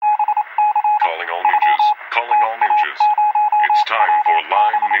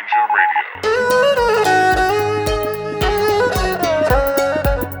Lyme Ninja Radio.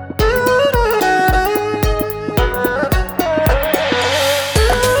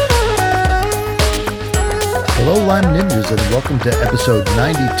 Hello, Lyme Ninjas, and welcome to episode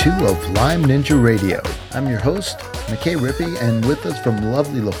 92 of Lyme Ninja Radio. I'm your host, McKay Rippey, and with us from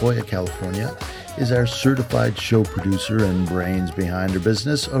lovely La Jolla, California, is our certified show producer and brains behind her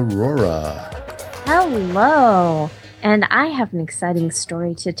business, Aurora. Hello, and I have an exciting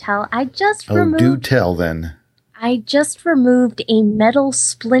story to tell. Do tell then. I just removed a metal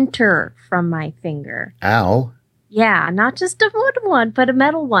splinter from my finger. Ow. Yeah, not just a wood one, but a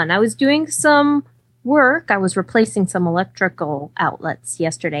metal one. I was doing some work. I was replacing some electrical outlets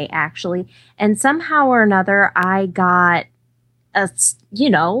yesterday, actually, and somehow or another, I got a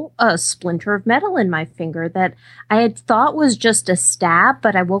splinter of metal in my finger that I had thought was just a stab,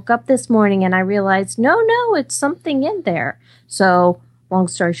 but I woke up this morning and I realized, no, it's something in there. So, long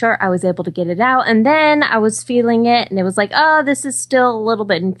story short, I was able to get it out, and then I was feeling it, and it was like, this is still a little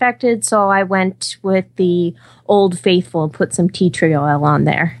bit infected, so I went with the Old Faithful and put some tea tree oil on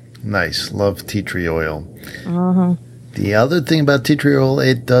there. Nice. Love tea tree oil. Uh-huh. The other thing about tea tree oil,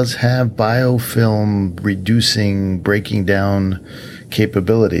 it does have biofilm breaking down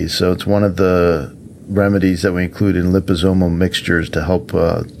capabilities. So it's one of the remedies that we include in liposomal mixtures to help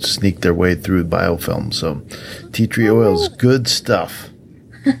sneak their way through biofilm. So tea tree oil is good stuff.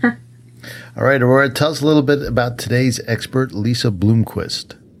 All right, Aurora, tell us a little bit about today's expert, Lisa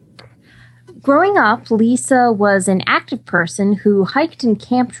Bloomquist. Growing up, Lisa was an active person who hiked and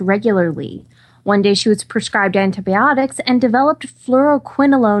camped regularly. One day she was prescribed antibiotics and developed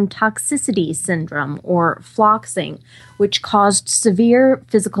fluoroquinolone toxicity syndrome, or floxing, which caused severe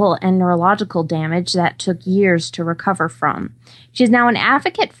physical and neurological damage that took years to recover from. She is now an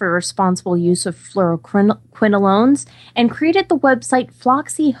advocate for responsible use of fluoroquinolones and created the website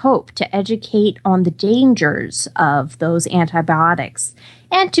Floxy Hope to educate on the dangers of those antibiotics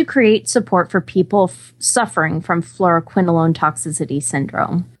and to create support for people suffering from fluoroquinolone toxicity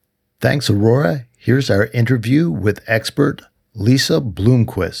syndrome. Thanks, Aurora. Here's our interview with expert Lisa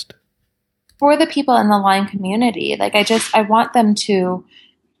Bloomquist. For the people in the Lyme community, I want them to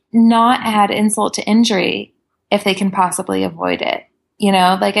not add insult to injury if they can possibly avoid it.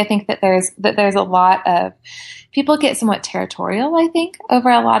 I think that there's a lot of people get somewhat territorial, I think, over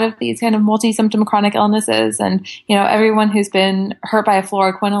a lot of these kind of multi-symptom chronic illnesses. And, everyone who's been hurt by a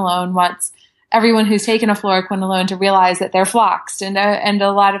fluoroquinolone wants everyone who's taken a fluoroquinolone to realize that they're floxed, and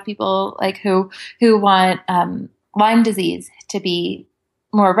a lot of people who want Lyme disease to be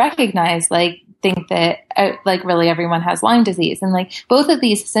more recognized, think that really everyone has Lyme disease, and both of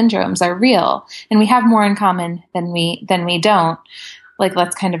these syndromes are real, and we have more in common than we don't.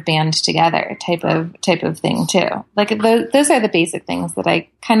 Let's kind of band together type of thing too. Those are the basic things that I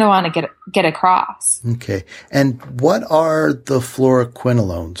kind of want to get across. Okay. And what are the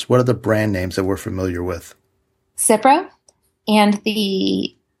fluoroquinolones? What are the brand names that we're familiar with? Cipro, and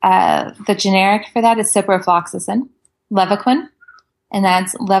the generic for that is ciprofloxacin. Levaquin, and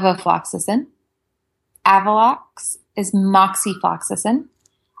that's levofloxacin. Avelox is moxifloxacin.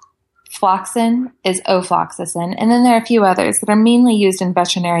 Floxin is ofloxacin, and then there are a few others that are mainly used in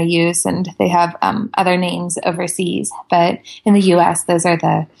veterinary use, and they have other names overseas. But in the U.S., those are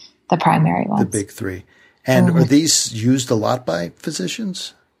the primary ones. The big three. And are these used a lot by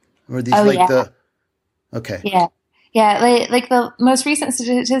physicians? Or are these Okay. Yeah. Yeah, the most recent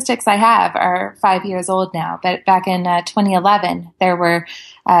statistics I have are 5 years old now, but back in 2011, there were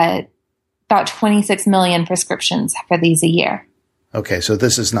about 26 million prescriptions for these a year. Okay, so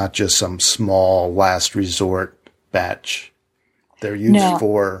this is not just some small last resort batch. They're used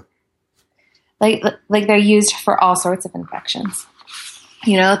for... they're used for all sorts of infections.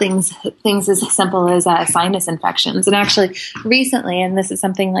 Things as simple as sinus infections. And actually, recently, and this is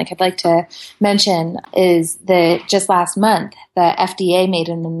something I'd like to mention, is that just last month, the FDA made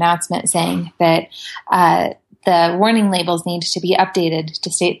an announcement saying that the warning labels need to be updated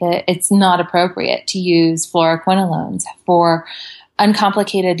to state that it's not appropriate to use fluoroquinolones for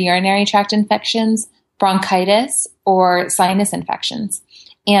uncomplicated urinary tract infections, bronchitis, or sinus infections.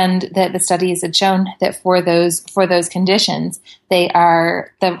 And that the studies had shown that for those conditions, they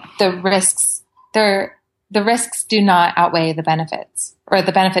are the risks do not outweigh the benefits, or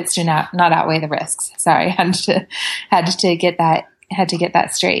the benefits do not outweigh the risks. Sorry, had to get that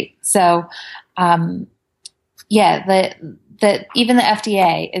straight. So, that even the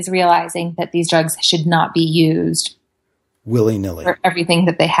FDA is realizing that these drugs should not be used willy-nilly for everything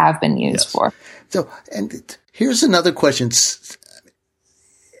that they have been used for. So, and here's another question.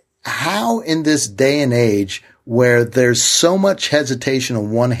 How in this day and age where there's so much hesitation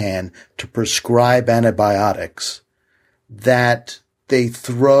on one hand to prescribe antibiotics that they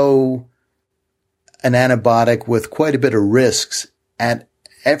throw an antibiotic with quite a bit of risks at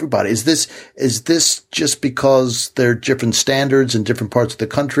everybody. Is this just because there are different standards in different parts of the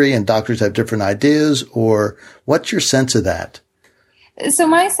country and doctors have different ideas, or what's your sense of that? So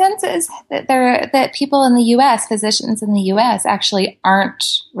my sense is that people in the U.S., physicians in the U.S., actually aren't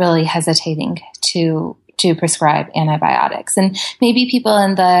really hesitating to prescribe antibiotics, and maybe people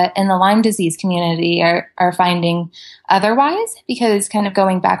in the Lyme disease community are finding otherwise, because kind of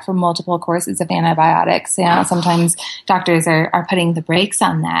going back for multiple courses of antibiotics, sometimes doctors are putting the brakes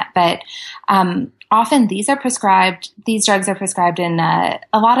on that. But often these drugs are prescribed in a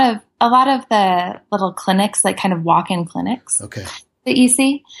lot of the little clinics, like kind of walk-in clinics. Okay. That you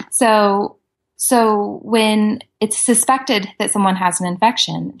see. So when it's suspected that someone has an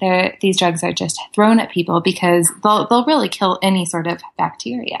infection, these drugs are just thrown at people because they'll really kill any sort of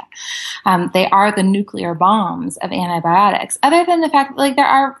bacteria. They are the nuclear bombs of antibiotics. Other than the fact, like there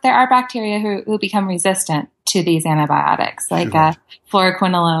are bacteria who become resistant to these antibiotics, like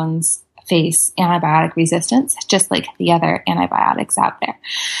fluoroquinolones face antibiotic resistance, just like the other antibiotics out there.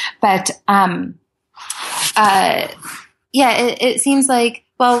 But it seems like,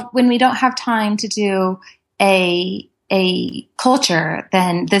 well, when we don't have time to do a culture,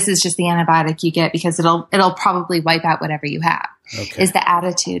 then this is just the antibiotic you get because it'll probably wipe out whatever you have. Okay. Is the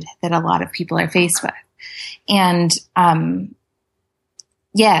attitude that a lot of people are faced with. And I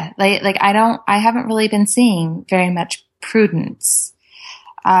haven't really been seeing very much prudence.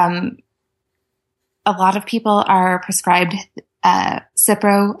 A lot of people are prescribed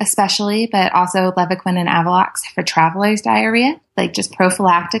Cipro especially, but also Levaquin and Avalox for traveler's diarrhea, like just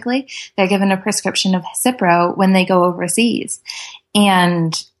prophylactically. They're given a prescription of Cipro when they go overseas.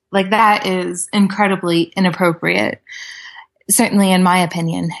 And like that is incredibly inappropriate, certainly in my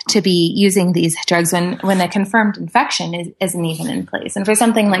opinion, to be using these drugs when a confirmed infection isn't even in place. And for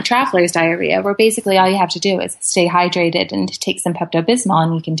something like traveler's diarrhea, where basically all you have to do is stay hydrated and take some Pepto-Bismol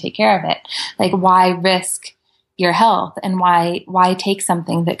and you can take care of it. Like, why risk your health, and why take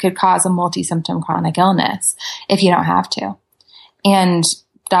something that could cause a multi-symptom chronic illness if you don't have to? And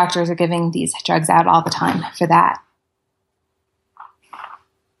doctors are giving these drugs out all the time for that.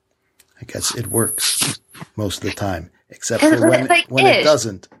 I guess it works most of the time, except for when it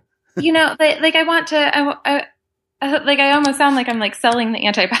doesn't. I almost sound like I'm like selling the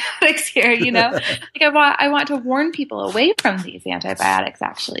antibiotics here, I want to warn people away from these antibiotics,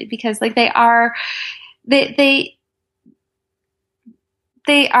 actually, because like they are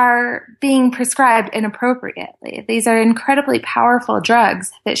being prescribed inappropriately. These are incredibly powerful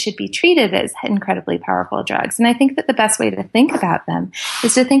drugs that should be treated as incredibly powerful drugs. And I think that the best way to think about them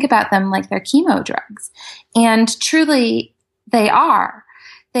is to think about them like they're chemo drugs. And truly, they are.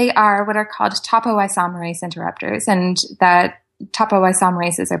 They are what are called topoisomerase interrupters. And that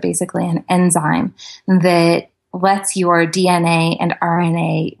topoisomerases are basically an enzyme that lets your DNA and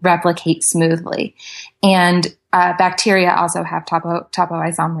RNA replicate smoothly. And bacteria also have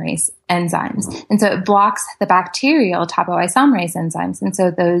topoisomerase enzymes. And so it blocks the bacterial topoisomerase enzymes. And so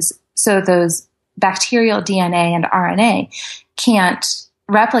those bacterial DNA and RNA can't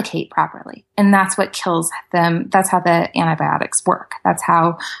replicate properly. And that's what kills them. That's how the antibiotics work. That's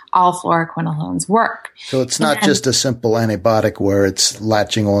how all fluoroquinolones work. So it's not just a simple antibiotic where it's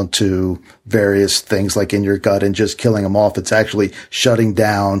latching onto various things like in your gut and just killing them off. It's actually shutting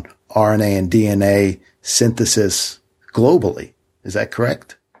down RNA and DNA synthesis globally. Is that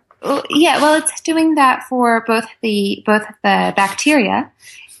correct? Yeah, well, it's doing that for both the bacteria,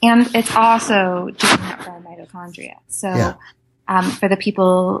 and it's also doing that for our mitochondria. So, for the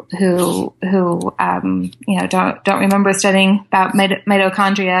people who don't remember studying about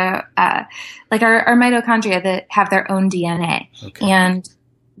mitochondria, like our mitochondria that have their own DNA, and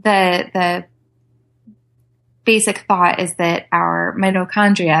the basic thought is that our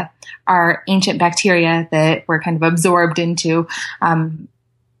mitochondria are ancient bacteria that were kind of absorbed into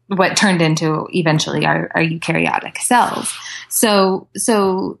what turned into eventually our eukaryotic cells. So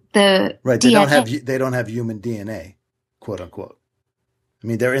the DNA, they don't have human DNA, quote unquote. I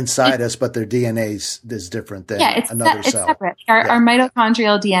mean, they're inside us, but their DNA is different than another cell. It's separate. Our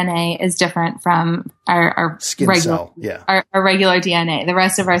mitochondrial DNA is different from our skin regular cell. Yeah. Our regular DNA, the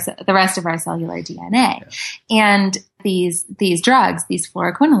rest of our cellular DNA. Yeah. And these drugs, these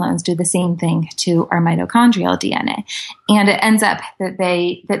fluoroquinolones, do the same thing to our mitochondrial DNA. And it ends up that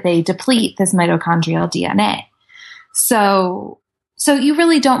they deplete this mitochondrial DNA. So So you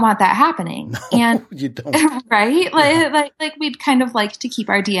really don't want that happening. No, and you don't. right? Like we'd kind of like to keep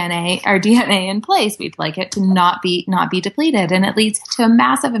our DNA in place. We'd like it to not be depleted. And it leads to a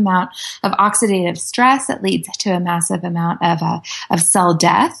massive amount of oxidative stress. It leads to a massive amount of cell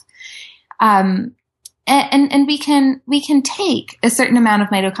death. And we can take a certain amount of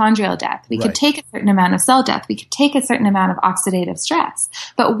mitochondrial death. We could take a certain amount of cell death. We could take a certain amount of oxidative stress.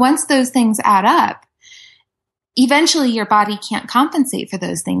 But once those things add up, eventually your body can't compensate for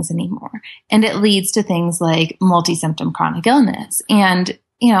those things anymore. And it leads to things like multi-symptom chronic illness. And,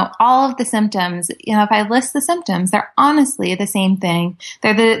 all of the symptoms, if I list the symptoms, they're honestly the same thing.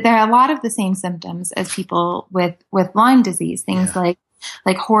 They're a lot of the same symptoms as people with Lyme disease, things like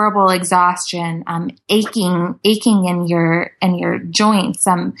horrible exhaustion, aching in your joints.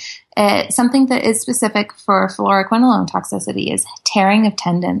 Something that is specific for fluoroquinolone toxicity is tearing of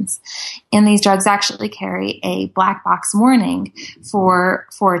tendons. And these drugs actually carry a black box warning for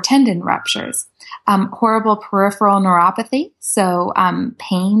tendon ruptures. Horrible peripheral neuropathy, so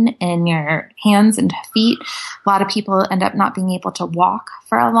pain in your hands and feet. A lot of people end up not being able to walk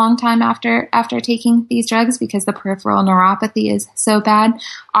for a long time after taking these drugs because the peripheral neuropathy is so bad.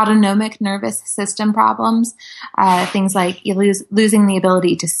 Autonomic nervous system problems, things like you losing the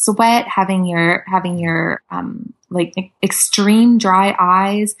ability to sweat, having your like extreme dry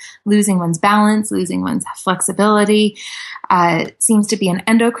eyes, losing one's balance, losing one's flexibility, seems to be an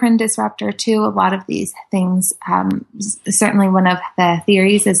endocrine disruptor too. A lot of these things, certainly one of the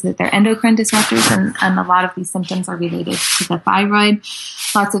theories is that they're endocrine disruptors, and a lot of these symptoms are related to the thyroid.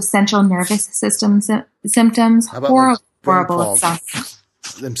 Lots of central nervous system symptoms. How about horrible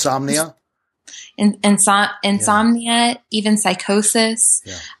insomnia? Insomnia, even psychosis.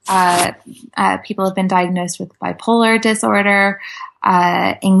 People have been diagnosed with bipolar disorder,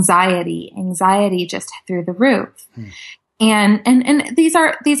 anxiety just through the roof. And these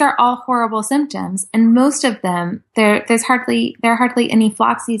are all horrible symptoms. And most of them, there are hardly any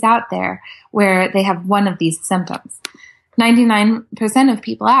Floxies out there where they have one of these symptoms. 99% of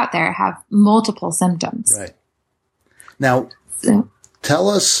people out there have multiple symptoms. Right. Now, tell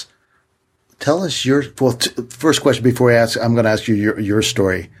us your, first question before I'm going to ask you your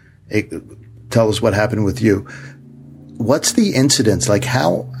story. Tell us what happened with you. What's the incidence? Like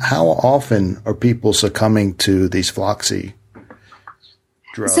how often are people succumbing to these Floxy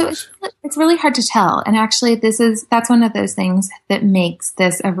drugs? So it's really hard to tell. And actually that's one of those things that makes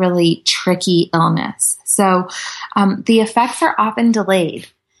this a really tricky illness. So, the effects are often delayed.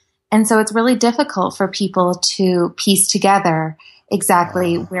 And so it's really difficult for people to piece together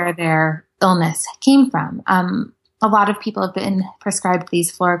exactly where their illness came from. A lot of people have been prescribed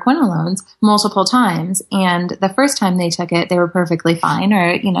these fluoroquinolones multiple times, and the first time they took it, they were perfectly fine,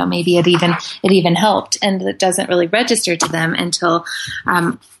 or maybe it even helped, and it doesn't really register to them until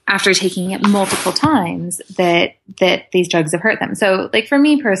after taking it multiple times that these drugs have hurt them. So, like for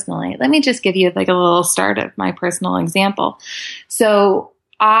me personally, let me just give you like a little start of my personal example. So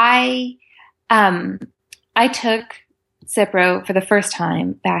I took Cipro for the first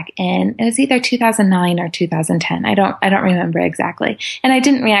time back in, it was either 2009 or 2010. I don't remember exactly. And I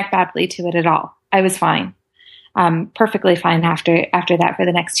didn't react badly to it at all. I was fine. Perfectly fine after that for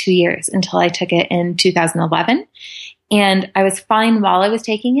the next 2 years until I took it in 2011. And I was fine while I was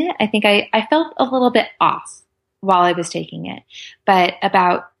taking it. I think I felt a little bit off while I was taking it. But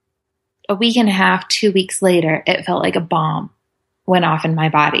about a week and a half, 2 weeks later, it felt like a bomb went off in my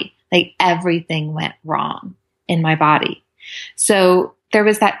body. Like everything went wrong in my body. So there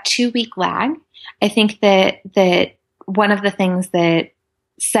was that 2-week lag. I think that one of the things that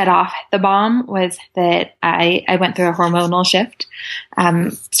set off the bomb was that I went through a hormonal shift,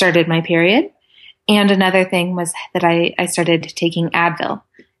 started my period. And another thing was that I started taking Advil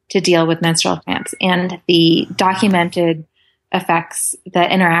to deal with menstrual cramps, and the documented effects, the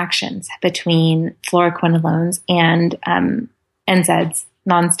interactions between fluoroquinolones and NSAIDs,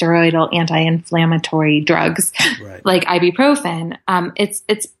 non-steroidal anti-inflammatory drugs, right, like ibuprofen.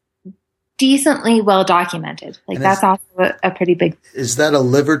 It's decently well documented. Like that's also a pretty big. Is that a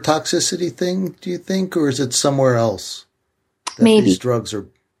liver toxicity thing, do you think, or is it somewhere else that maybe these drugs are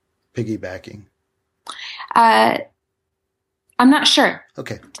piggybacking? I'm not sure.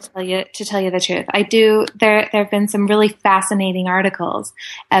 Okay. To tell you the truth, I do. There have been some really fascinating articles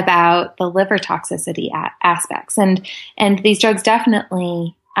about the liver toxicity aspects, and these drugs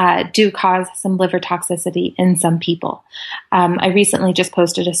definitely do cause some liver toxicity in some people. I recently just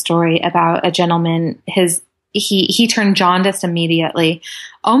posted a story about a gentleman. He turned jaundiced immediately,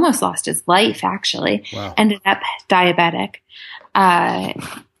 almost lost his life. Actually, wow. Ended up diabetic.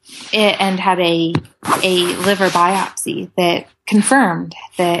 And had a liver biopsy that confirmed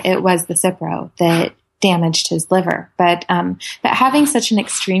that it was the Cipro that damaged his liver. But having such an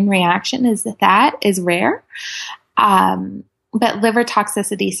extreme reaction is rare. But liver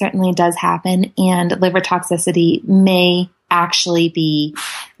toxicity certainly does happen, and liver toxicity may actually be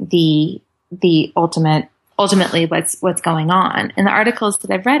the ultimately what's going on. And the articles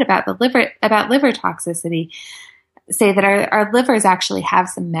that I've read about liver toxicity say that our livers actually have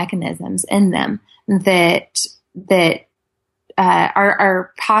some mechanisms in them that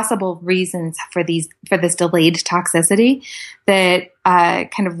are possible reasons for this delayed toxicity, that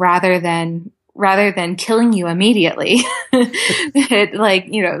kind of rather than killing you immediately, it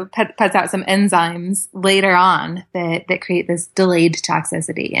puts out some enzymes later on that create this delayed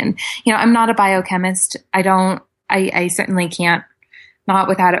toxicity. And, I'm not a biochemist. I certainly can't, not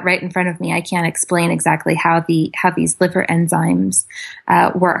without it right in front of me, I can't explain exactly how these liver enzymes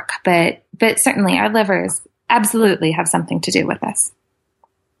work. But certainly our livers absolutely have something to do with this.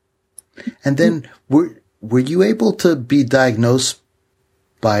 And then were you able to be diagnosed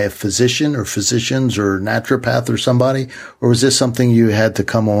by a physician or physicians or naturopath or somebody, or was this something you had to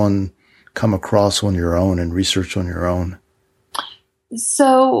come across on your own and research on your own?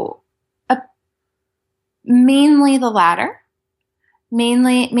 So, mainly the latter.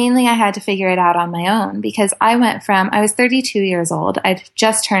 Mainly I had to figure it out on my own, because I was 32 years old. I'd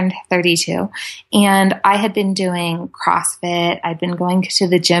just turned 32, and I had been doing CrossFit. I'd been going to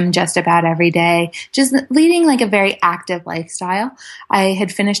the gym just about every day, just leading like a very active lifestyle. I had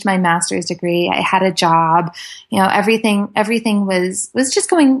finished my master's degree. I had a job. Everything was just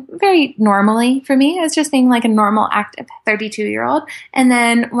going very normally for me. I was just being like a normal, active 32-year-old. And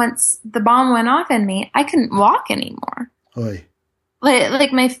then once the bomb went off in me, I couldn't walk anymore. Oy.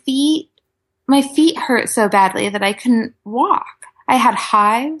 Like my feet hurt so badly that I couldn't walk. I had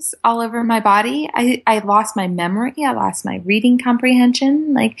hives all over my body. I lost my memory. I lost my reading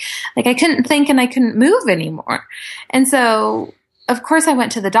comprehension. Like I couldn't think and I couldn't move anymore. And so, of course, I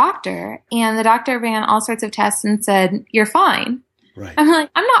went to the doctor, and the doctor ran all sorts of tests and said, "You're fine." Right. I'm like,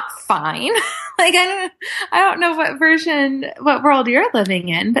 I'm not fine. I don't know what world you're living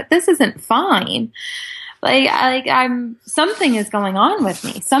in, but this isn't fine. Something is going on with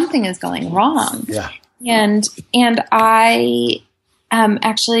me. Something is going wrong. Yeah. And I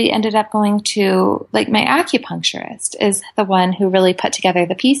actually ended up going to, my acupuncturist is the one who really put together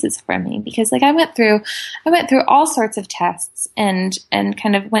the pieces for me, because I went through all sorts of tests and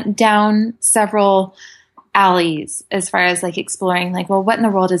kind of went down several alleys as far as exploring what in the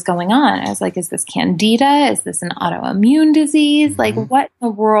world is going on. I was like, is this candida? Is this an autoimmune disease? Mm-hmm. What in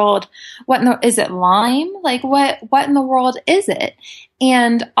the world, is it Lyme? What in the world is it?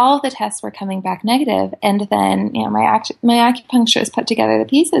 And all of the tests were coming back negative. And then, my acupuncturist put together the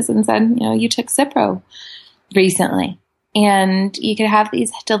pieces and said, you took Cipro recently, and you could have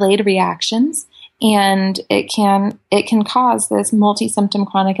these delayed reactions, and it can cause this multi-symptom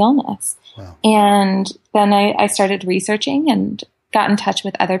chronic illness. Wow. And then I started researching and got in touch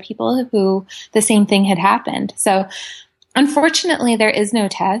with other people who the same thing had happened. So unfortunately, there is no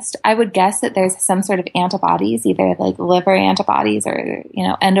test. I would guess that there's some sort of antibodies, either liver antibodies or,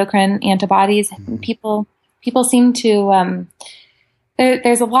 endocrine antibodies. Mm-hmm. People seem to,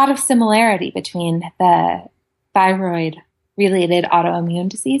 there's a lot of similarity between the thyroid-related autoimmune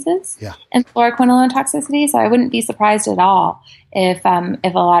diseases and fluoroquinolone toxicity. So I wouldn't be surprised at all if a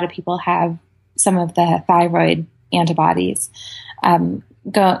lot of people have some of the thyroid antibodies going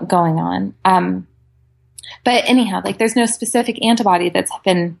on. But anyhow, there's no specific antibody that's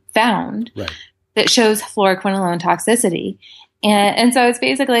been found that shows fluoroquinolone toxicity. And so it's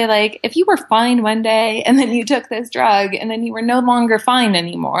basically if you were fine one day and then you took this drug and then you were no longer fine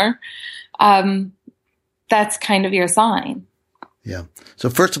anymore, that's kind of your sign. Yeah.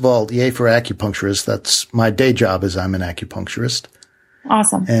 So first of all, yay for acupuncturist. That's my day job, is I'm an acupuncturist.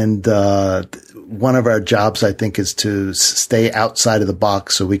 Awesome. And one of our jobs, I think, is to stay outside of the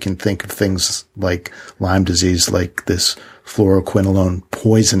box so we can think of things like Lyme disease, like this fluoroquinolone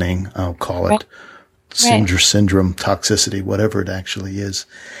poisoning, I'll call it, syndrome, toxicity, whatever it actually is.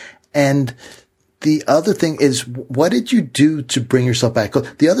 And the other thing is, what did you do to bring yourself back?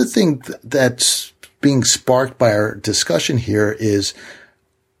 The other thing that's being sparked by our discussion here is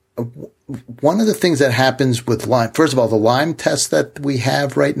one of the things that happens with Lyme. First of all, the Lyme test that we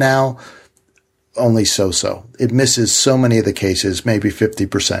have right now, only so-so. It misses so many of the cases, maybe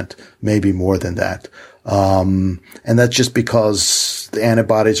 50%, maybe more than that. And that's just because the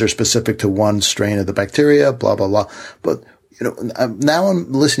antibodies are specific to one strain of the bacteria, blah, blah, blah. But, now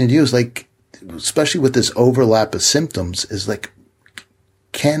I'm listening to you, is especially with this overlap of symptoms, is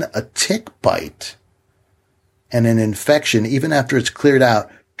can a tick bite and an infection, even after it's cleared out,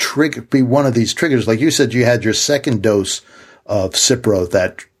 be one of these triggers. Like you said, you had your second dose of Cipro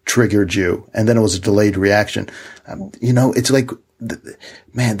that triggered you, and then it was a delayed reaction. It's like,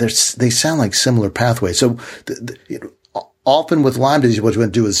 man, they sound like similar pathways. So often with Lyme disease, what you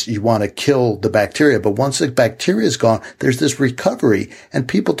want to do is you want to kill the bacteria. But once the bacteria is gone, there's this recovery. And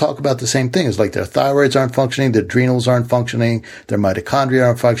people talk about the same thing. It's like their thyroids aren't functioning, their adrenals aren't functioning, their mitochondria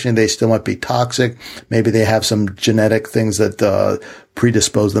aren't functioning. They still might be toxic. Maybe they have some genetic things that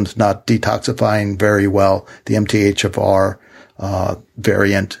predispose them to not detoxifying very well, the MTHFR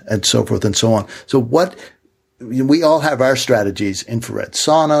variant, and so forth and so on. So we all have our strategies: infrared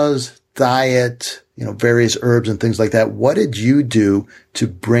saunas, diet, various herbs and things like that. What did you do to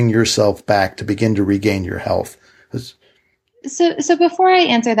bring yourself back, to begin to regain your health? So before I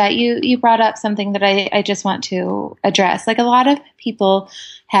answer that, you brought up something that I just want to address. Like, a lot of people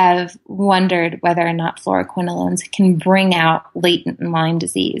have wondered whether or not fluoroquinolones can bring out latent Lyme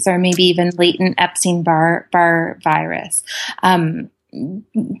disease, or maybe even latent Epstein-Barr virus.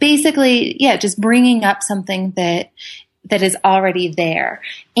 Basically, just bringing up something that is already there.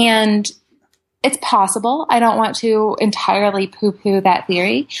 And it's possible. I don't want to entirely poo-poo that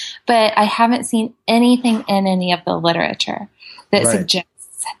theory, but I haven't seen anything in any of the literature that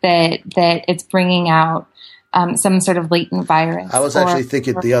suggests that it's bringing out some sort of latent virus. I was actually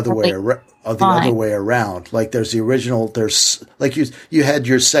thinking the other way around. Like, there's like you had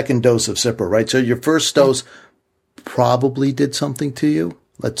your second dose of Cipro, right? So your first dose probably did something to you.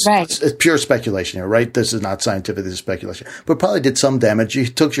 It's pure speculation here, right? This is not scientific, this is speculation. But probably did some damage. You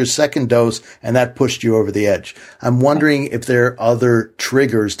took your second dose, and that pushed you over the edge. I'm wondering if there are other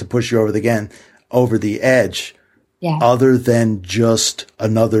triggers to push you over the edge, other than just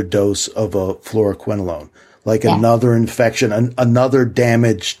another dose of a fluoroquinolone, like another infection, another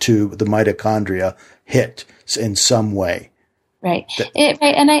damage to the mitochondria hit in some way. Right.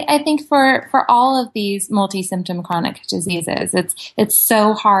 And I think for all of these multi-symptom chronic diseases, it's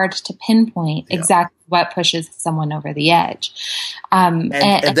so hard to pinpoint exactly what pushes someone over the edge. And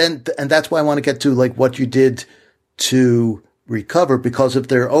that's why I want to get to, like, what you did to recover, because if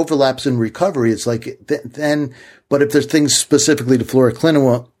there are overlaps in recovery, it's like but if there's things specifically to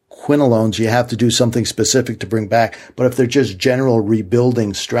fluoroquinolones, you have to do something specific to bring back. But if they're just general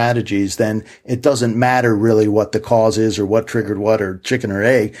rebuilding strategies, then it doesn't matter really what the cause is or what triggered what, or chicken or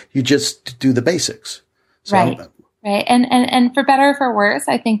egg. You just do the basics. So right. And for better or for worse,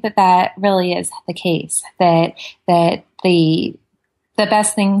 I think that really is the case, that the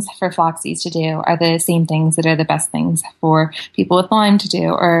best things for Floxies to do are the same things that are the best things for people with Lyme to do,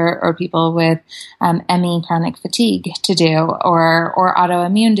 or people with ME, chronic fatigue, to do, or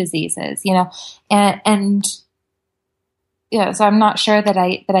autoimmune diseases, and so I'm not sure that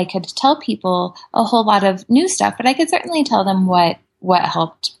I could tell people a whole lot of new stuff, but I could certainly tell them what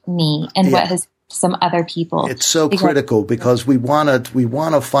helped me and what has some other people. It's so critical, because we want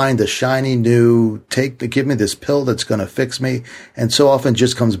to find the shiny new, give me this pill that's going to fix me. And so often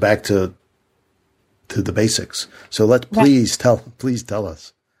just comes back to the basics. So please tell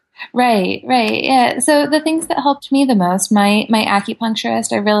us. Right. Yeah. So the things that helped me the most, my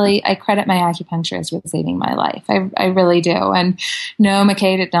acupuncturist, I credit my acupuncturist with saving my life. I really do. And no,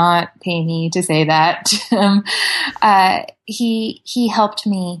 McKay did not pay me to say that. He helped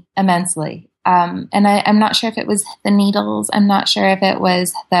me immensely. And I'm not sure if it was the needles. I'm not sure if it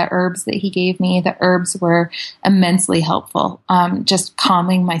was the herbs that he gave me. The herbs were immensely helpful. Just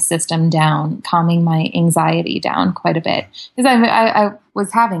calming my system down, calming my anxiety down quite a bit. Because I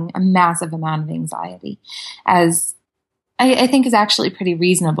was having a massive amount of anxiety, as I think is actually pretty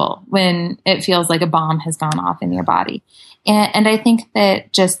reasonable when it feels like a bomb has gone off in your body. And I think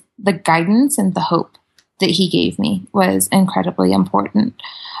that just the guidance and the hope that he gave me was incredibly important.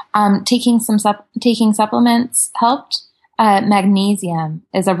 Taking supplements helped. Magnesium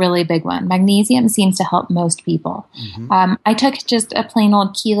is a really big one. Magnesium seems to help most people. Mm-hmm. I took just a plain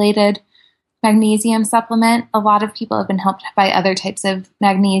old chelated magnesium supplement. A lot of people have been helped by other types of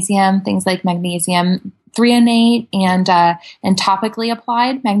magnesium, things like magnesium threonate and topically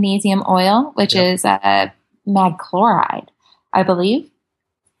applied magnesium oil, which is mag chloride, I believe.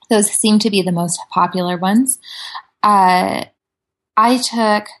 Those seem to be the most popular ones. I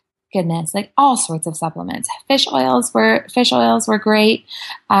took, like all sorts of supplements. Fish oils were great.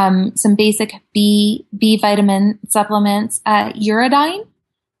 Some basic B vitamin supplements. Uridine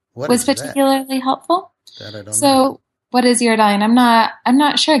was particularly helpful. That I don't know. What is uridine? I'm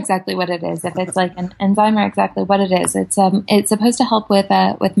not sure exactly what it is. If it's like an enzyme or exactly what it is. It's supposed to help with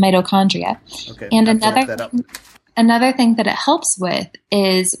mitochondria. Okay. And another thing that it helps with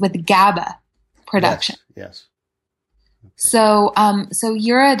is with GABA production. Yes. So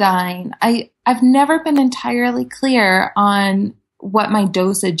Uridine, I've never been entirely clear on what my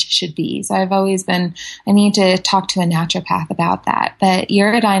dosage should be. So I've always been, I need to talk to a naturopath about that. But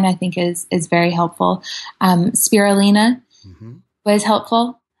Uridine, I think, is very helpful. Spirulina was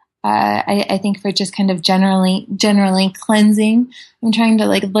helpful. I think for just kind of generally cleansing. I'm trying to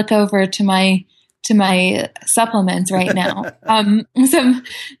like look over to my supplements right now.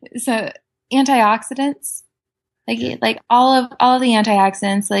 So antioxidants, like all of the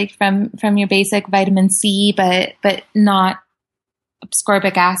antioxidants, like from your basic vitamin C, but not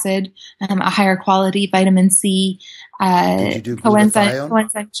ascorbic acid, a higher quality vitamin C. Did you do glutathione?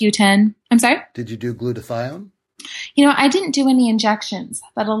 Coenzyme Q10. I'm sorry? Did you do glutathione? I didn't do any injections,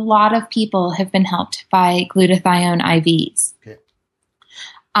 but a lot of people have been helped by glutathione IVs. Okay.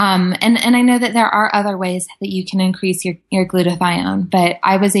 And I know that there are other ways that you can increase your glutathione, but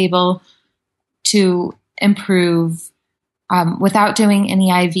I was able to improve without doing any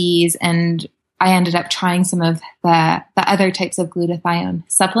IVs, and I ended up trying some of the other types of glutathione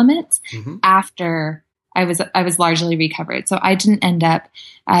supplements after I was largely recovered. So I didn't end up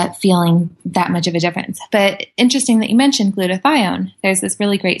feeling that much of a difference. But interesting that you mentioned glutathione. There's this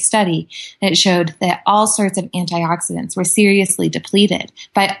really great study that showed that all sorts of antioxidants were seriously depleted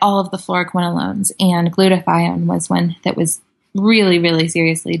by all of the fluoroquinolones, and glutathione was one that was really, really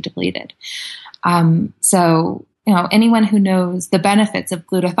seriously depleted. So anyone who knows the benefits of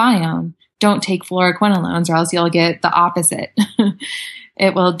glutathione, don't take fluoroquinolones, or else you'll get the opposite.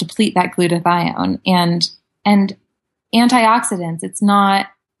 It will deplete that glutathione. And antioxidants, it's not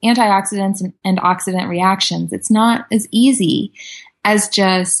antioxidants and oxidant reactions. It's not as easy as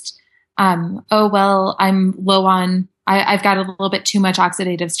just, I'm low on, I've got a little bit too much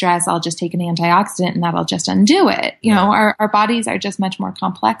oxidative stress. I'll just take an antioxidant and that'll just undo it. Our bodies are just much more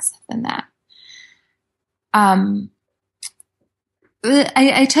complex than that.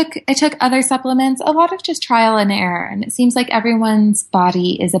 I took other supplements, a lot of just trial and error, and it seems like everyone's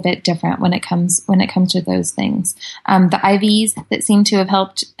body is a bit different when it comes to those things. The IVs that seem to have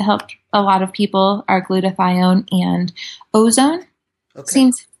helped a lot of people are glutathione and ozone. Okay.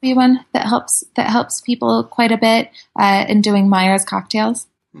 Seems to be one that helps people quite a bit in doing Myers cocktails.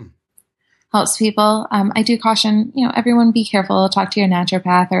 Helps people. I do caution, everyone be careful. Talk to your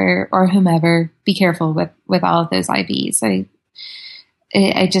naturopath or whomever. Be careful with all of those IVs.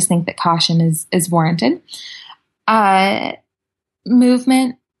 I just think that caution is warranted.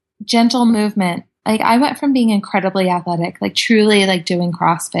 Movement, gentle movement. Like I went from being incredibly athletic, like truly like doing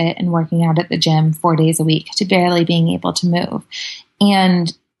CrossFit and working out at the gym 4 days a week, to barely being able to move.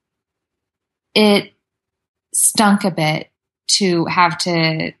 And it stunk a bit to have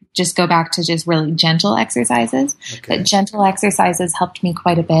to just go back to just really gentle exercises. Okay. But gentle exercises helped me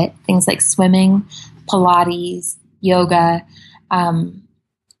quite a bit. Things like swimming, Pilates, yoga,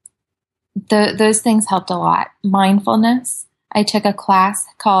 those things helped a lot. Mindfulness. I took a class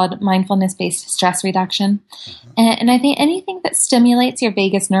called mindfulness-based stress reduction. And I think anything that stimulates your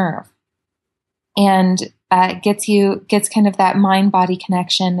vagus nerve and gets kind of that mind-body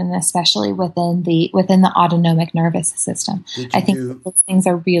connection, and especially within the autonomic nervous system. I think those things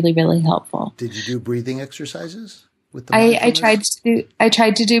are really, really helpful. Did you do breathing exercises? I tried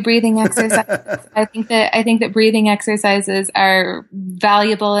to do breathing exercises. I think that breathing exercises are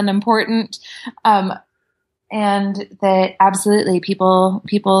valuable and important, and that absolutely people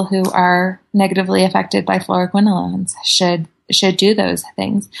who are negatively affected by fluoroquinolones should do those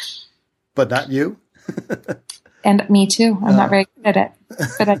things. But not you. And me too. I'm not very good at it,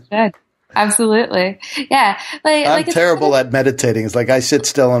 but I should. Absolutely. Yeah. I'm terrible at meditating. It's like I sit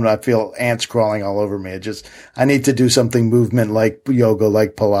still and I feel ants crawling all over me. I need to do something movement like yoga,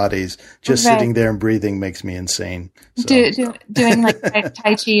 like Pilates. Just sitting there and breathing makes me insane. So. Doing like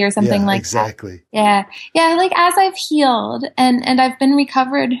Tai Chi or something like exactly. that. Yeah. Like as I've healed and I've been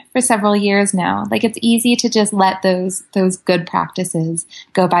recovered for several years now, like it's easy to just let those good practices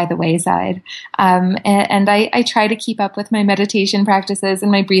go by the wayside. And I try to keep up with my meditation practices and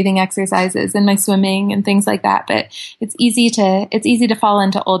my breathing exercises and my swimming and things like that. But it's easy to fall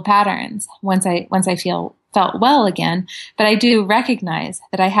into old patterns once I felt well again. But I do recognize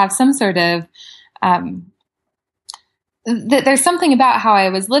that I have some sort of, there's something about how I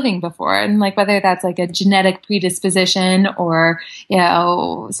was living before, and like whether that's like a genetic predisposition or,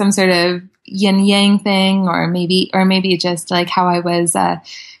 some sort of yin yang thing, or maybe just like how I was,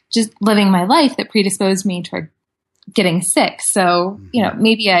 just living my life that predisposed me toward getting sick. So,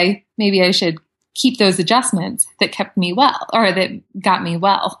 maybe I should keep those adjustments that kept me well, or that got me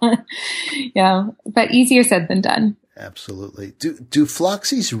well. But easier said than done. Absolutely. Do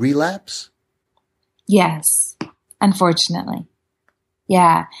Floxies relapse? Yes. unfortunately.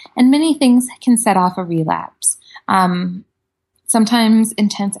 Yeah. And many things can set off a relapse. Sometimes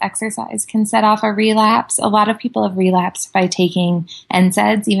intense exercise can set off a relapse. A lot of people have relapsed by taking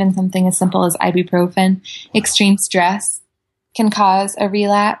NSAIDs, even something as simple as ibuprofen. Extreme stress can cause a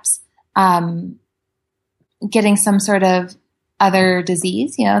relapse. Getting some sort of other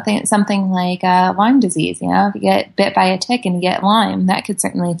disease, something like Lyme disease, if you get bit by a tick and you get Lyme, that could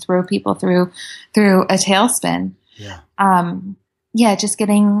certainly throw people through a tailspin. Yeah. Just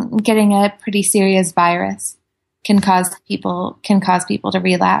getting a pretty serious virus can cause people to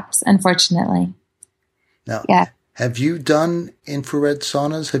relapse, unfortunately. Now, yeah. Have you done infrared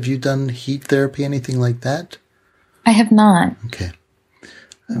saunas? Have you done heat therapy, anything like that? I have not. Okay.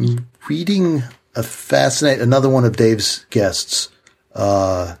 I'm reading another one of Dave's guests,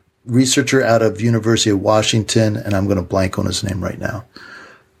 researcher out of University of Washington, and I'm going to blank on his name right now.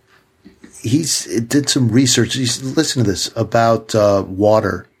 He did some research. Listen to this about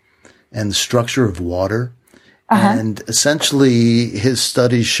water and the structure of water. And essentially his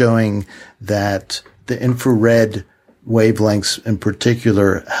studies showing that the infrared wavelengths in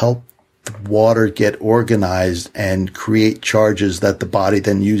particular help the water get organized and create charges that the body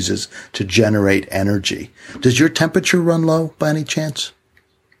then uses to generate energy. Does your temperature run low by any chance?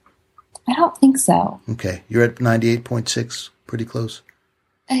 I don't think so. Okay. You're at 98.6, pretty close.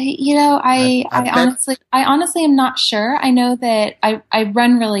 I honestly am not sure. I know that I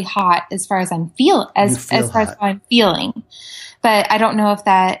run really hot as far as how I'm feeling, but I don't know if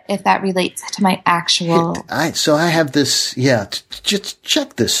that relates to my actual. So I have this. Yeah, just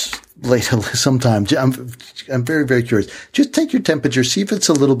check this later sometime. I'm very, very curious. Just take your temperature, see if it's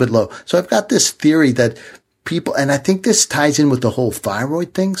a little bit low. So I've got this theory that people, and I think this ties in with the whole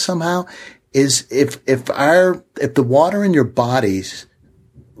thyroid thing somehow, is if the water in your bodies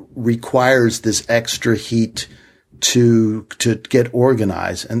requires this extra heat to get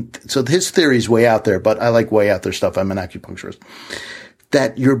organized. And so his theory is way out there, but I like way out there stuff. I'm an acupuncturist.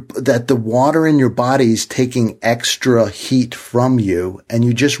 That the water in your body is taking extra heat from you and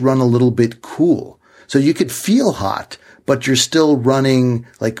you just run a little bit cool. So you could feel hot, but you're still running,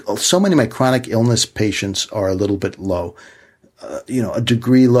 like so many of my chronic illness patients are a little bit low. A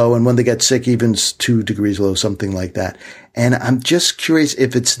degree low, and when they get sick, even 2 degrees low, something like that. And I'm just curious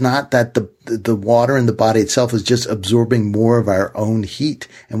if it's not that the water in the body itself is just absorbing more of our own heat.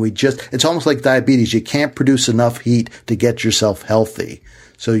 And it's almost like diabetes. You can't produce enough heat to get yourself healthy.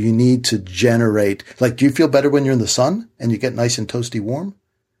 So you need to generate, do you feel better when you're in the sun and you get nice and toasty warm?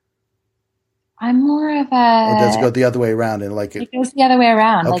 I'm more of a. Or does it go the other way around? And it goes the other way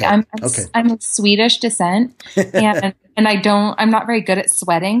around. Okay. I'm of Swedish descent, and I'm not very good at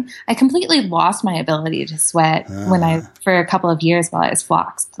sweating. I completely lost my ability to sweat for a couple of years while I was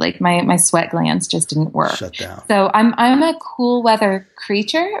floxed. My sweat glands just didn't work. Shut down. So I'm a cool weather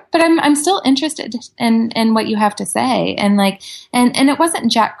creature, but I'm still interested in what you have to say, and it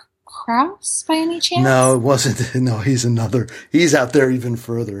wasn't Jack Krause by any chance? No, it wasn't. No, he's out there even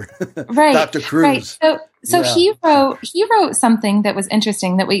further. Right. Dr. Cruz. Right. So yeah. he wrote something that was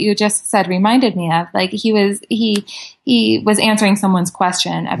interesting that what you just said reminded me of. He was answering someone's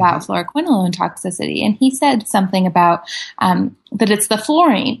question about fluoroquinolone toxicity, and he said something about that it's the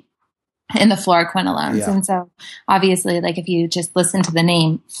fluorine in the fluoroquinolones. Yeah. And so obviously, if you just listen to the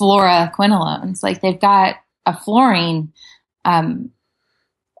name fluoroquinolones, they've got a fluorine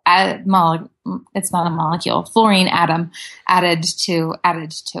it's not a molecule, fluorine atom added to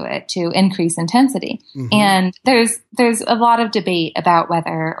it to increase intensity. Mm-hmm. And there's a lot of debate about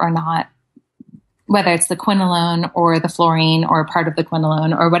whether it's the quinolone or the fluorine or part of the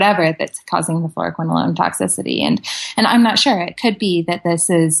quinolone or whatever that's causing the fluoroquinolone toxicity. And I'm not sure. It could be that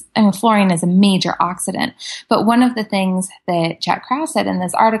fluorine is a major oxidant. But one of the things that Jack Krause said in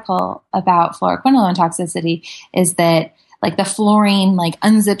this article about fluoroquinolone toxicity is that the fluorine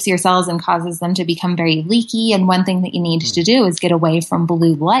unzips your cells and causes them to become very leaky. And one thing that you need to do is get away from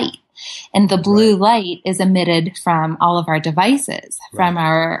blue light. And the blue light is emitted from all of our devices, from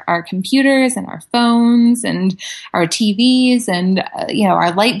our computers and our phones and our TVs, and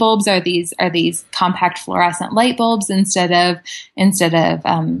our light bulbs are these compact fluorescent light bulbs instead of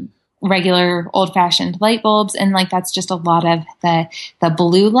regular old fashioned light bulbs. And that's just a lot of the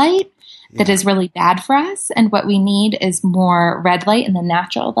blue light that is really bad for us. And what we need is more red light and the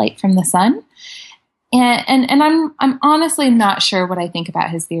natural light from the sun. And I'm honestly not sure what I think about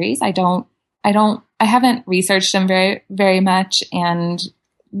his theories. I haven't researched him very, very much. And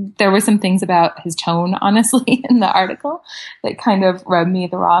there were some things about his tone, honestly, in the article that kind of rubbed me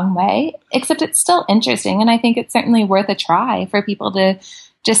the wrong way, except it's still interesting. And I think it's certainly worth a try for people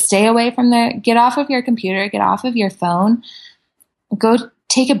Just stay away from get off of your computer, get off of your phone, go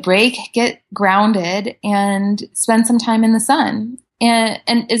take a break, get grounded, and spend some time in the sun.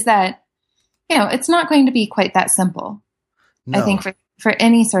 And is that, it's not going to be quite that simple. No. I think for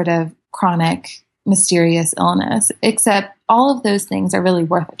any sort of chronic, mysterious illness, except all of those things are really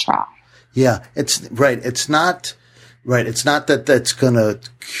worth a try. Yeah, it's right. It's not right. It's not that that's going to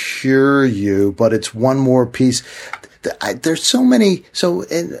cure you, but it's one more piece. There's so many. So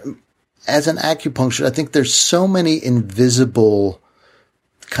as an acupuncturist, I think there's so many invisible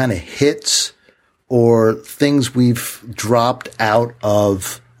kind of hits or things we've dropped out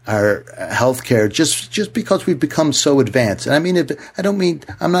of our healthcare just because we've become so advanced. And I mean,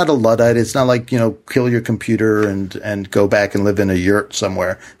 I'm not a Luddite. It's not like, kill your computer and go back and live in a yurt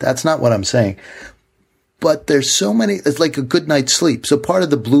somewhere. That's not what I'm saying. But there's so many, it's like a good night's sleep. So part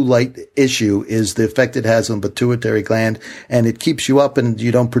of the blue light issue is the effect it has on the pituitary gland, and it keeps you up and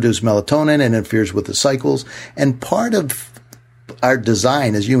you don't produce melatonin and interferes with the cycles. And part of our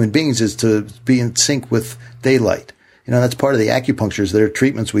design as human beings is to be in sync with daylight. That's part of the acupunctures. There are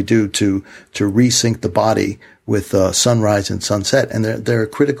treatments we do to resync the body with sunrise and sunset, and they're a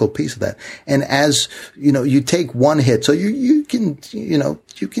critical piece of that. And as you take one hit, so you can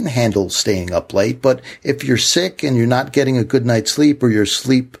handle staying up late. But if you're sick and you're not getting a good night's sleep, or your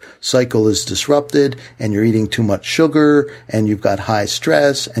sleep cycle is disrupted, and you're eating too much sugar, and you've got high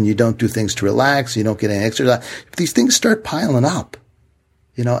stress, and you don't do things to relax, you don't get any exercise, these things start piling up.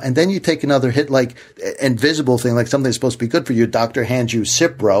 And then you take another hit, like invisible thing, like something that's supposed to be good for you. Doctor hands you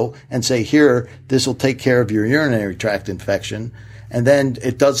Cipro and say, here, this will take care of your urinary tract infection. And then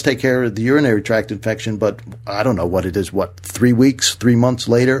it does take care of the urinary tract infection, but I don't know what it is, 3 months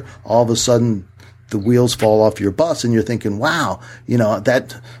later, all of a sudden the wheels fall off your bus and you're thinking, wow,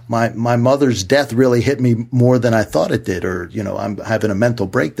 that my mother's death really hit me more than I thought it did. Or, I'm having a mental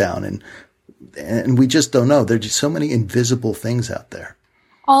breakdown, and we just don't know. There's just so many invisible things out there.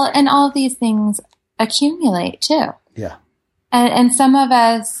 All of these things accumulate too. Yeah. And some of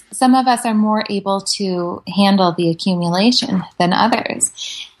us are more able to handle the accumulation than others.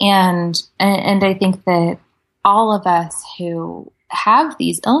 And I think that all of us who have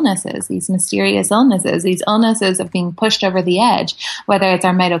these illnesses, these mysterious illnesses, these illnesses of being pushed over the edge, whether it's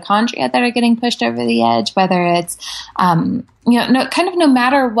our mitochondria that are getting pushed over the edge, whether it's, no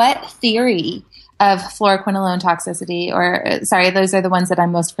matter what theory of fluoroquinolone toxicity, those are the ones that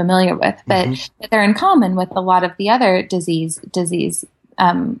I'm most familiar with, but they're in common with a lot of the other disease theories.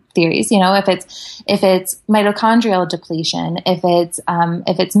 If it's mitochondrial depletion, if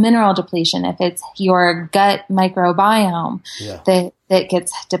it's mineral depletion, if it's your gut microbiome that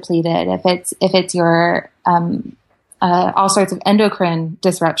gets depleted, if it's your all sorts of endocrine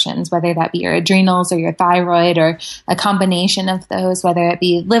disruptions, whether that be your adrenals or your thyroid or a combination of those, whether it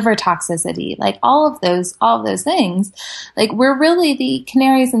be liver toxicity, like all of those things, like we're really the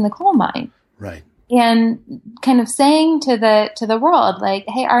canaries in the coal mine. Right. And kind of saying to the world, like,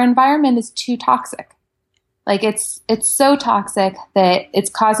 hey, our environment is too toxic. Like it's so toxic that it's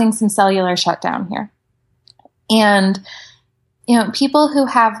causing some cellular shutdown here. And people who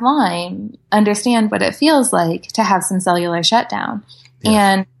have Lyme understand what it feels like to have some cellular shutdown.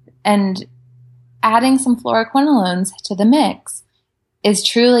 Yes. And adding some fluoroquinolones to the mix is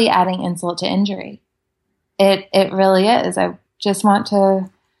truly adding insult to injury. It really is. I just want to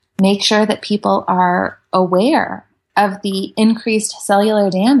make sure that people are aware of the increased cellular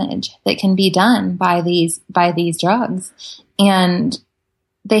damage that can be done by these drugs. And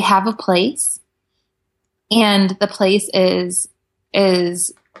they have a place, and the place is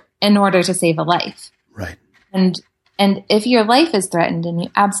in order to save a life. Right. And if your life is threatened and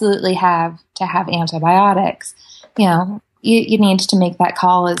you absolutely have to have antibiotics, you need to make that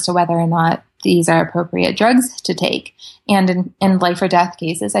call as to whether or not these are appropriate drugs to take. And in life or death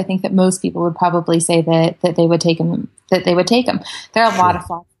cases, I think that most people would probably say that they would take them. There are a lot of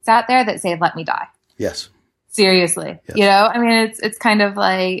flocks out there that say, "Let me die." Yes. Seriously. Yes. I mean, it's kind of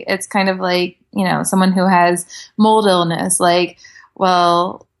like someone who has mold illness. Like,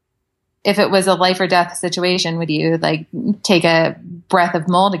 well, if it was a life or death situation, would you like take a breath of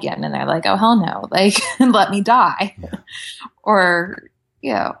mold again? And they're like, "Oh, hell no. Like, let me die." Yeah. Or,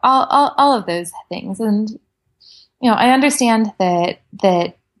 all of those things. And, I understand that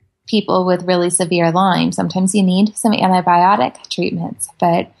people with really severe Lyme, sometimes you need some antibiotic treatments,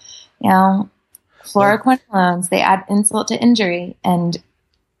 but, fluoroquinolones, they add insult to injury. And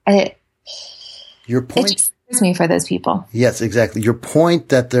your point, scares me for those people. Yes, exactly. Your point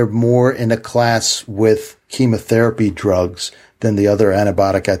that they're more in a class with chemotherapy drugs than the other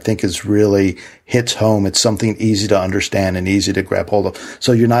antibiotic, I think is really hits home. It's something easy to understand and easy to grab hold of.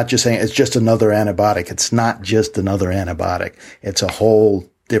 So you're not just saying it's just another antibiotic. It's not just another antibiotic. It's a whole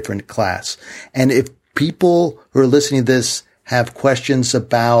different class. And if people who are listening to this have questions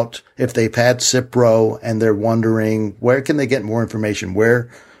about if they've had Cipro and they're wondering where can they get more information,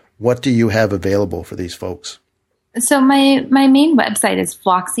 what do you have available for these folks? So my main website is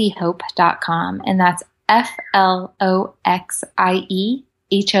floxiehope.com, and that's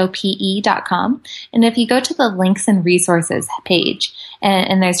FLOXIEHOPE.com. And if you go to the links and resources page,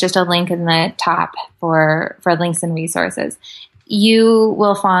 and there's just a link in the top for links and resources, you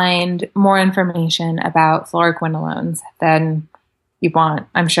will find more information about fluoroquinolones than you want,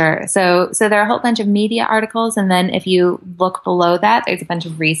 I'm sure. So there are a whole bunch of media articles, and then if you look below that, there's a bunch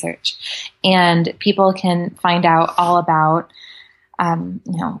of research, and people can find out all about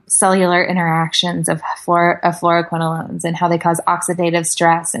cellular interactions of fluoroquinolones and how they cause oxidative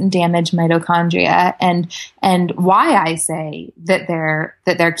stress and damage mitochondria, and why I say that they're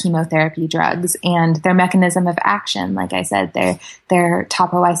chemotherapy drugs and their mechanism of action. Like I said, they're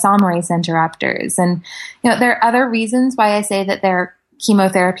topoisomerase interrupters, and there are other reasons why I say that they're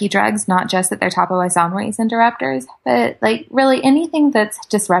chemotherapy drugs, not just that they're topoisomerase interrupters, but like really anything that's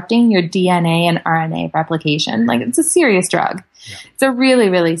disrupting your DNA and RNA replication. Like it's a serious drug. Yeah. It's a really,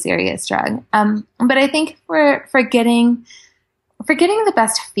 really serious drug. But I think for getting the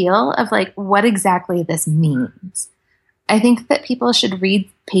best feel of like what exactly this means, I think that people should read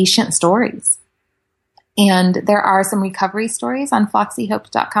patient stories. And there are some recovery stories on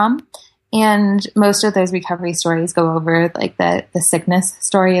floxiehope.com. And most of those recovery stories go over like the sickness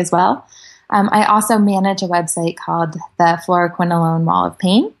story as well. I also manage a website called the Fluoroquinolone Wall of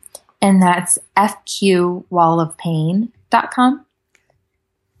Pain, and that's fqwallofpain.com.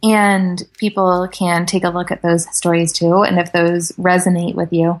 And people can take a look at those stories too. And if those resonate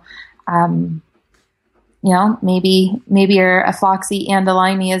with you, maybe you're a Floxy and a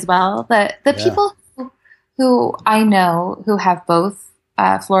Limey as well. The people who I know who have both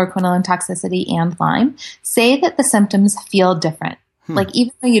fluoroquinolone toxicity and Lyme say that the symptoms feel different. Like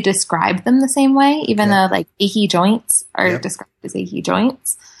even though you describe them the same way, even though like achy joints are described as achy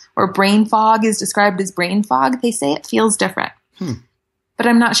joints, or brain fog is described as brain fog, they say it feels different. But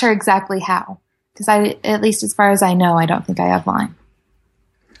I'm not sure exactly how, because at least as far as I know, I don't think I have Lyme.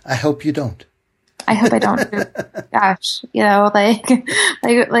 I hope you don't. I hope I don't. Gosh,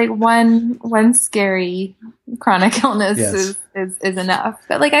 like one scary chronic illness is enough.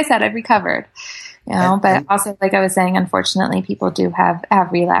 But like I said, I've recovered. But also, like I was saying, unfortunately, people do have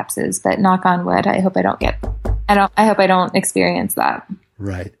relapses. But knock on wood, I hope I don't experience that.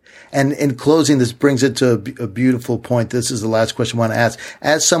 Right. And in closing, this brings it to a beautiful point. This is the last question I want to ask.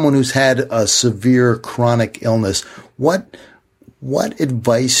 As someone who's had a severe chronic illness, what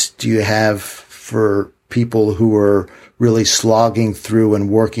advice do you have for people who are really slogging through and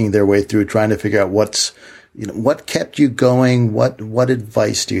working their way through, trying to figure out what kept you going? What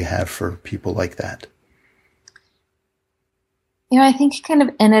advice do you have for people like that? I think kind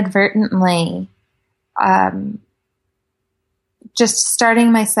of inadvertently, just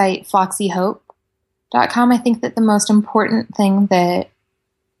starting my site, floxiehope.com, I think that the most important thing that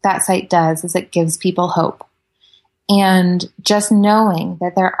site does is it gives people hope. And just knowing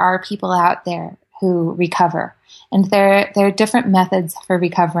that there are people out there who recover. And there are different methods for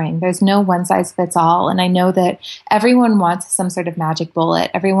recovering. There's no one size fits all. And I know that everyone wants some sort of magic bullet.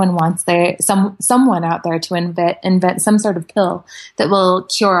 Everyone wants someone out there to invent some sort of pill that will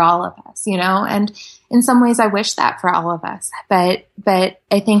cure all of us, And in some ways I wish that for all of us. But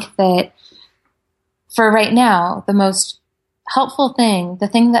I think that for right now, the most helpful thing, the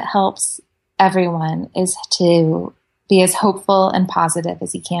thing that helps everyone is to be as hopeful and positive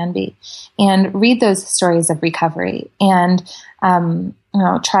as you can be, and read those stories of recovery, and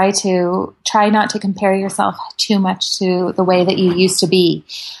try not to compare yourself too much to the way that you used to be.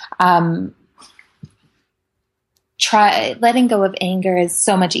 Try letting go of anger is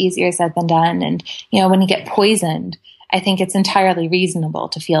so much easier said than done. And when you get poisoned, I think it's entirely reasonable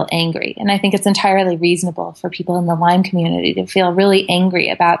to feel angry. And I think it's entirely reasonable for people in the Lyme community to feel really angry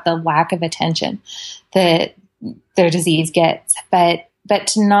about the lack of attention that their disease gets, but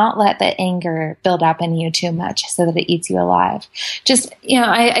to not let the anger build up in you too much so that it eats you alive. Just,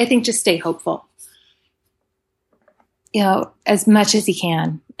 I think just stay hopeful, as much as you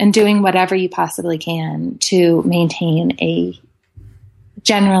can, and doing whatever you possibly can to maintain a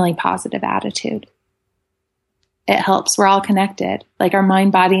generally positive attitude. it helps. We're all connected, like our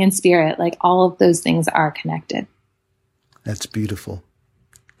mind, body, and spirit, like all of those things are connected. That's beautiful.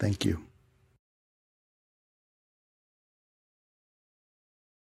 Thank you.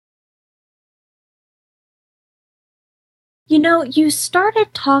 You know, you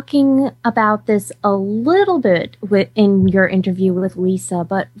started talking about this a little bit in your interview with Lisa,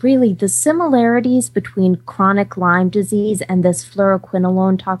 but really the similarities between chronic Lyme disease and this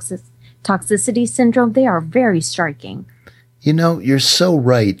fluoroquinolone toxicity syndrome, they are very striking. You know, you're so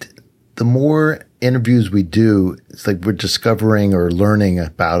right. The more interviews we do, it's like we're discovering or learning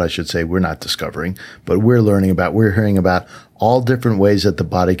about, I should say, we're not discovering, but we're hearing about all different ways that the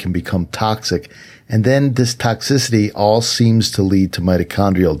body can become toxic. And then this toxicity all seems to lead to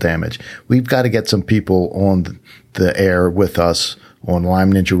mitochondrial damage. We've got to get some people on the air with us on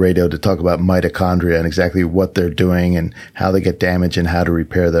Lyme Ninja Radio to talk about mitochondria and exactly what they're doing and how they get damaged and how to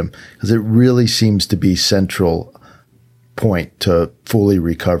repair them. Because it really seems to be central point to fully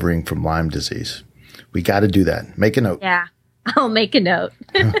recovering from Lyme disease. We got to do that. Make a note. Yeah, I'll make a note.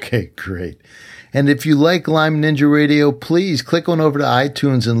 Okay, great. And if you like Lyme Ninja Radio, please click on over to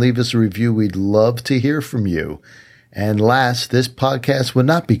iTunes and leave us a review. We'd love to hear from you. And last, this podcast would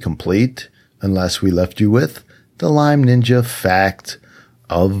not be complete unless we left you with the Lyme Ninja fact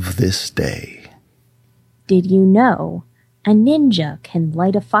of this day. Did you know a ninja can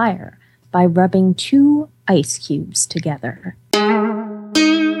light a fire by rubbing 2 ice cubes together?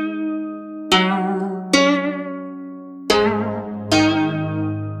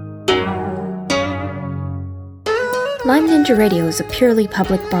 Lyme Ninja Radio is a purely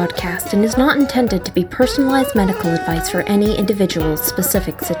public broadcast and is not intended to be personalized medical advice for any individual's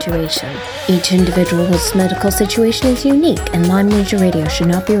specific situation. Each individual's medical situation is unique, and Lyme Ninja Radio should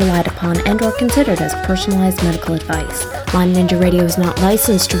not be relied upon and or considered as personalized medical advice. Lyme Ninja Radio is not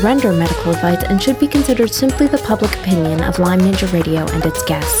licensed to render medical advice and should be considered simply the public opinion of Lyme Ninja Radio and its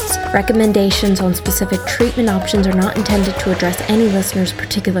guests. Recommendations on specific treatment options are not intended to address any listener's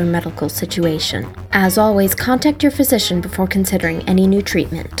particular medical situation. As always, contact your physician before considering any new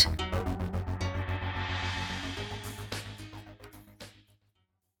treatment.